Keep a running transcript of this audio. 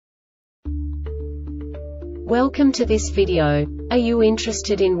Welcome to this video. Are you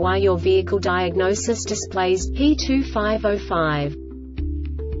interested in why your vehicle diagnosis displays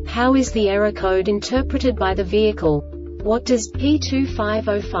P2505? How is the error code interpreted by the vehicle? What does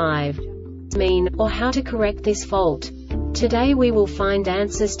P2505 mean, or how to correct this fault? Today we will find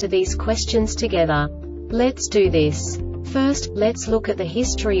answers to these questions together. Let's do this. First, let's look at the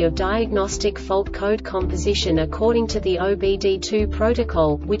history of diagnostic fault code composition according to the OBD2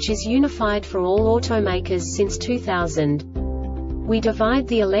 protocol, which is unified for all automakers since 2000. We divide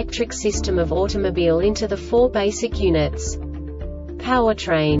the electric system of automobile into the four basic units: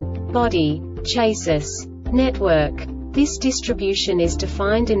 powertrain, body, chassis, network. This distribution is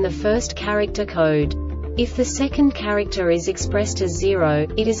defined in the first character code. If the second character is expressed as 0,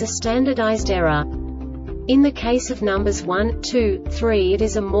 it is a standardized error. In the case of numbers 1, 2, 3, it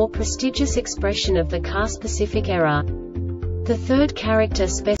is a more prestigious expression of the car-specific error. The third character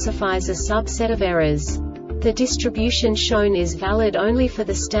specifies a subset of errors. The distribution shown is valid only for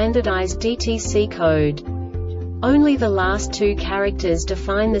the standardized DTC code. Only the last two characters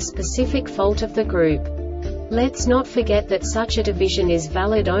define the specific fault of the group. Let's not forget that such a division is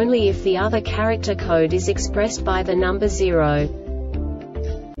valid only if the other character code is expressed by the number 0.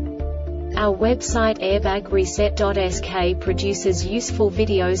 Our website airbagreset.sk produces useful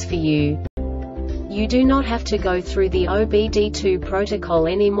videos for you. You do not have to go through the OBD2 protocol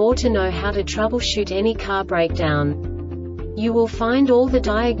anymore to know how to troubleshoot any car breakdown. You will find all the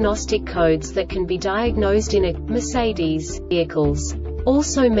diagnostic codes that can be diagnosed in a Mercedes vehicles.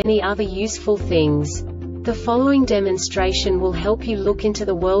 Also many other useful things. The following demonstration will help you look into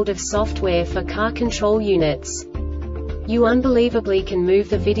the world of software for car control units. You unbelievably can move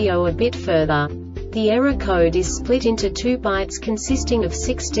the video a bit further. The error code is split into 2 bytes consisting of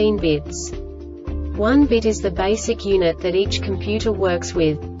 16 bits. 1 bit is the basic unit that each computer works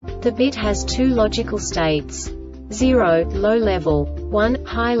with. The bit has 2 logical states: 0, low level, 1,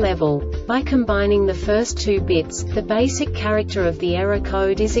 high level. By combining the first 2 bits, the basic character of the error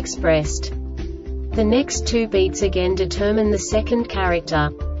code is expressed. The next 2 beats again determine the second character.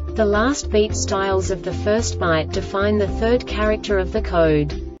 The last beat styles of the first byte define the third character of the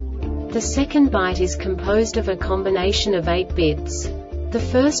code. The second byte is composed of a combination of 8 bits. The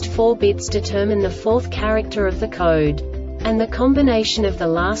first 4 bits determine the fourth character of the code. And the combination of the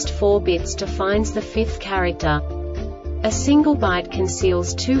last 4 bits defines the fifth character. A single byte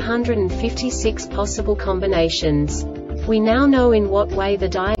conceals 256 possible combinations. We now know in what way the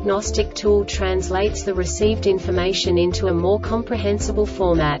diagnostic tool translates the received information into a more comprehensible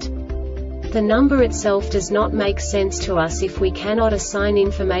format. The number itself does not make sense to us if we cannot assign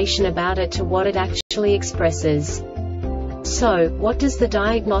information about it to what it actually expresses. So, what does the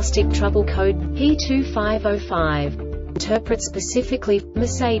diagnostic trouble code P2505 interpret specifically for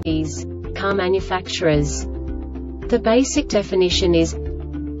Mercedes car manufacturers? The basic definition is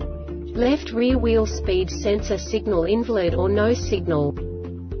left rear wheel speed sensor signal invalid or no signal.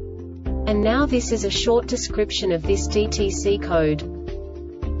 And now this is a short description of this DTC code.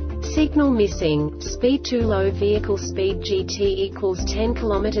 Signal missing, speed too low, vehicle speed GT equals 10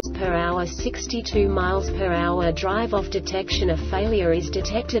 km per hour, 62 miles per hour, drive off detection. A failure is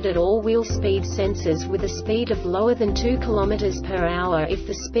detected at all wheel speed sensors with a speed of lower than 2 km per hour if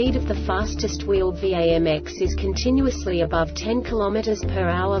the speed of the fastest wheel Vmx is continuously above 10 km per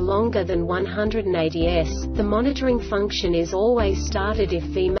hour longer than 180 s. The monitoring function is always started if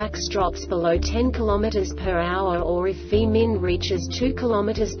Vmax drops below 10 km per hour or if Vmin reaches 2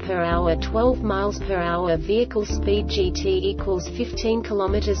 km per hour, 12 miles per hour. Vehicle speed GT equals 15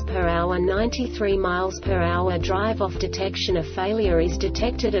 km per hour, 93 miles per hour, drive off detection. A failure is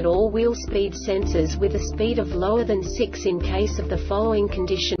detected at all wheel speed sensors with a speed of lower than 6 in case of the following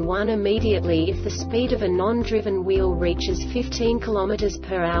condition: 1, immediately if the speed of a non-driven wheel reaches 15 km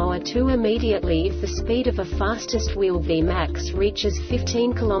per hour, 2, immediately if the speed of a fastest wheel Vmax reaches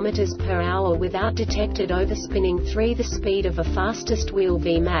 15 km per hour without detected overspinning, 3, the speed of a fastest wheel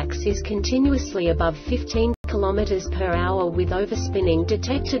Vmax is continuously above 15 km per hour with overspinning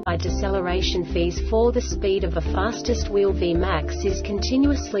detected by deceleration fees. 4, the speed of a fastest wheel Vmax is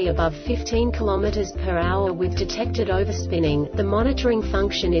continuously above 15 km per hour with detected overspinning. The monitoring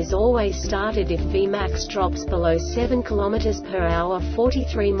function is always started if Vmax drops below 7 km per hour,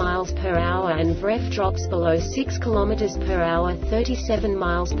 43 miles per hour, and Vref drops below 6 km per hour, 37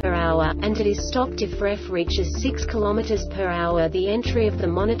 miles per hour, and it is stopped if Vref reaches 6 km per hour. The entry of the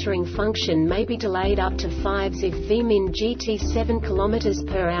monitoring function may be delayed up to 5 describes if Vmin GT 7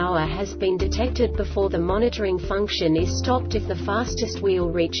 km/h has been detected before the monitoring function is stopped if the fastest wheel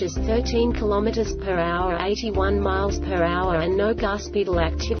reaches 13 km/h 81 mph and no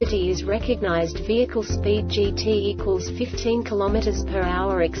gaspedalactivity is recognized. Vehicle speed GT equals 15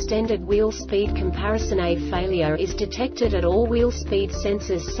 km/h. Extended wheel speed comparison. A failure is detected at all wheel speed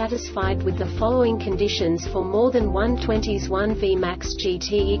sensors satisfied with the following conditions for more than 120s. 1 Vmax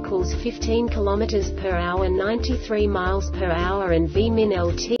GT equals 15 km/h 93 mph and Vmin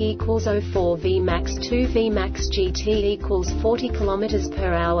LT equals 04 Vmax. 2 Vmax GT equals 40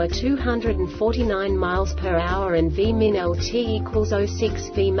 km/h 249 mph and Vmin LT equals 06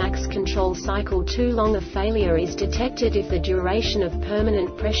 Vmax. Control cycle too long. A failure is detected if the duration of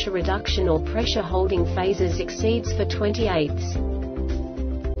permanent pressure reduction or pressure holding phases exceeds for 28ths.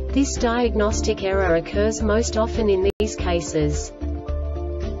 This diagnostic error occurs most often in these cases: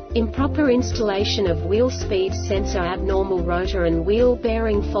 improper installation of wheel speed sensor, abnormal rotor and wheel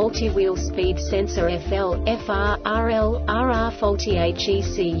bearing, faulty wheel speed sensor FL, FR, RL, RR, faulty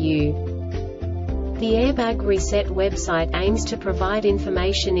HECU. The Airbag Reset website aims to provide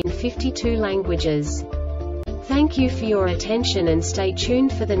information in 52 languages. Thank you for your attention and stay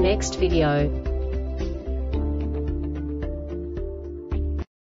tuned for the next video.